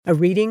A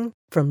reading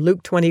from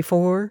Luke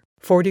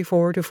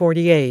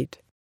 24:44-48.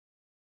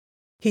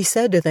 He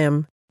said to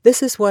them,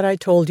 "This is what I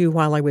told you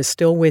while I was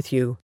still with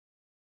you.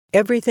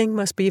 Everything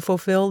must be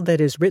fulfilled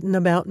that is written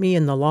about me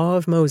in the law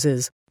of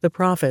Moses, the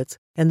prophets,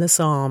 and the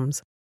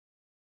Psalms."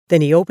 Then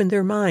he opened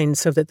their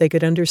minds so that they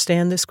could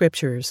understand the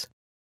Scriptures.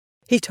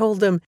 He told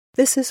them,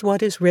 "This is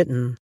what is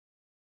written.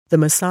 The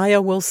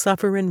Messiah will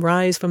suffer and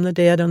rise from the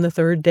dead on the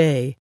third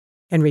day,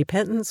 and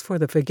repentance for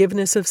the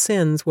forgiveness of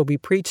sins will be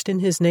preached in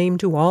his name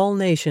to all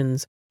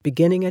nations,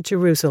 beginning at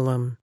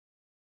Jerusalem.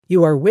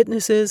 You are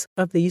witnesses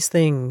of these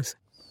things."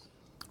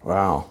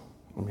 Wow.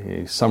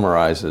 He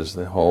summarizes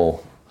the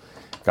whole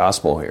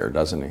gospel here,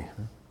 doesn't he?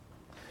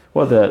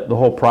 Well, the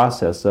whole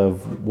process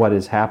of what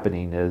is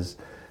happening is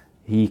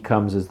he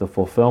comes as the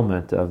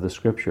fulfillment of the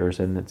Scriptures,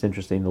 and it's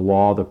interesting, the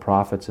law, the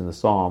prophets, and the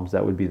Psalms,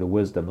 that would be the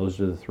wisdom. Those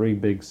are the three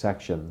big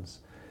sections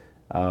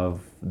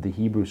of the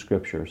Hebrew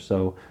Scriptures.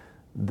 So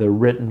the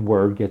written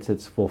word gets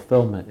its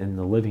fulfillment in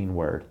the living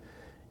word.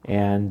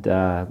 And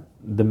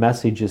the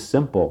message is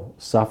simple: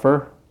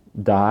 suffer,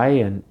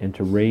 die, and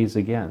to raise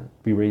again,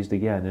 be raised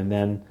again. And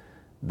then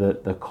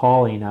the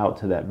calling out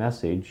to that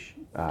message,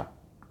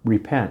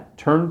 repent,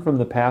 turn from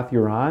the path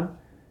you're on,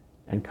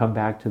 and come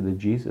back to the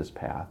Jesus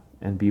path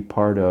and be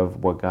part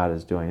of what God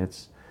is doing.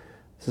 This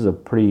is a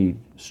pretty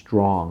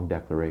strong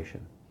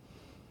declaration.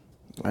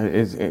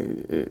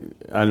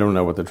 I don't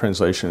know what the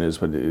translation is,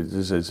 but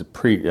it's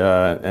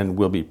and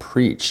will be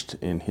preached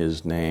in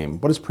his name.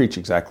 What does preach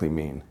exactly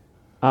mean?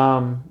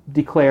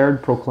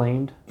 Declared,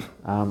 proclaimed.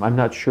 I'm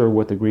not sure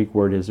what the Greek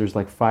word is. There's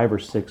like 5 or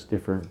 6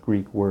 different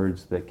Greek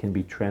words that can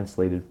be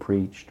translated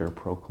preached or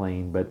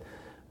proclaimed, but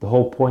the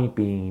whole point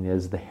being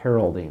is the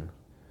heralding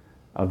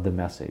of the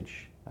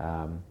message.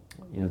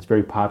 It's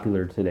very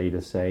popular today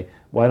to say,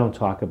 well, I don't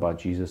talk about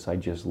Jesus, I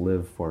just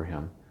live for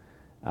him.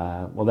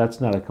 Well,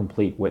 that's not a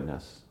complete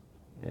witness.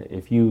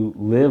 If you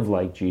live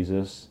like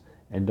Jesus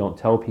and don't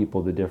tell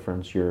people the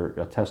difference, you're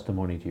a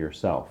testimony to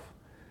yourself.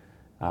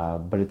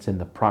 But it's in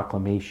the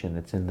proclamation,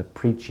 it's in the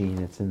preaching,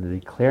 it's in the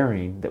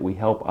declaring that we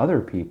help other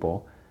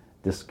people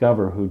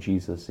discover who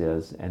Jesus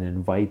is and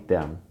invite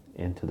them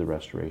into the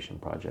restoration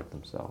project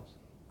themselves.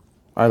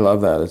 I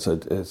love that.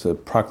 It's a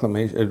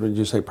proclamation. Would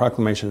you say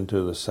proclamation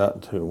to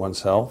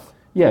oneself?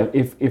 Yeah,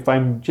 if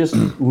I'm just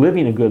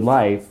living a good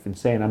life and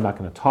saying I'm not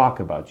going to talk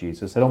about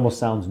Jesus, it almost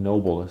sounds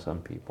noble to some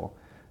people.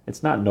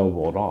 It's not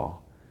noble at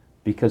all,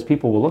 because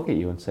people will look at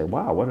you and say,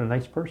 wow, what a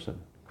nice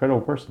person,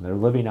 incredible person. They're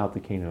living out the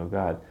kingdom of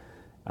God.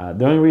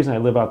 The only reason I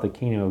live out the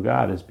kingdom of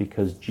God is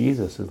because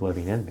Jesus is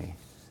living in me.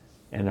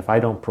 And if I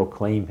don't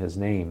proclaim his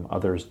name,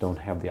 others don't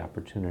have the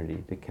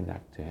opportunity to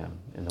connect to him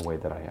in the way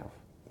that I have.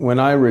 When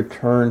I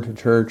returned to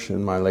church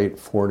in my late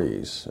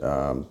 40s,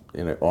 on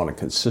a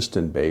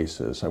consistent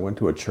basis, I went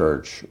to a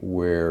church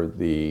where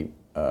the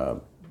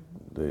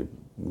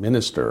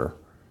minister,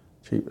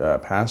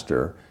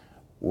 pastor,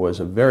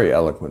 was a very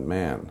eloquent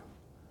man.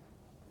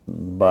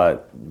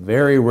 But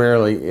very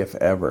rarely, if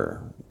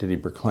ever, did he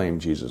proclaim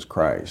Jesus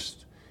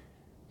Christ.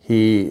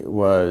 He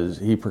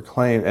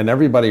proclaimed, and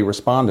everybody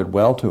responded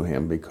well to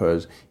him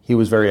because he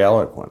was very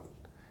eloquent.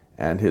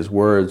 And his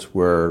words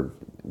were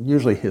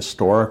usually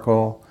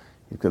historical,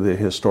 the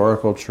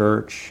historical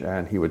church,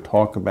 and he would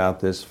talk about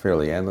this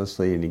fairly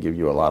endlessly, and he'd give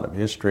you a lot of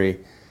history.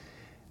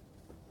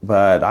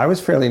 But I was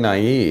fairly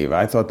naive.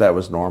 I thought that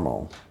was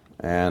normal.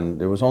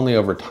 And it was only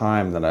over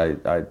time that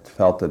I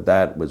felt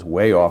that was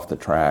way off the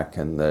track,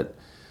 and that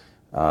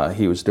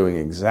he was doing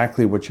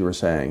exactly what you were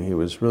saying. He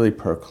was really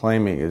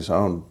proclaiming his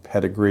own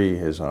pedigree,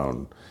 his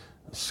own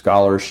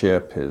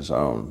scholarship, his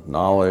own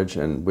knowledge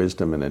and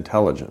wisdom and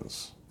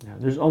intelligence. Yeah,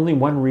 there's only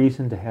one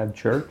reason to have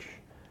church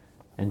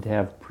and to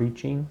have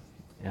preaching,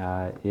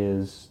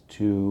 is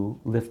to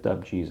lift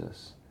up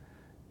Jesus.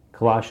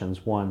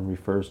 Colossians 1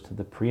 refers to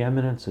the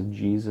preeminence of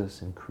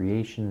Jesus in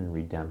creation and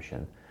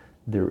redemption.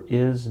 There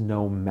is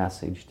no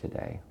message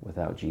today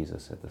without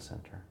Jesus at the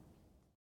center.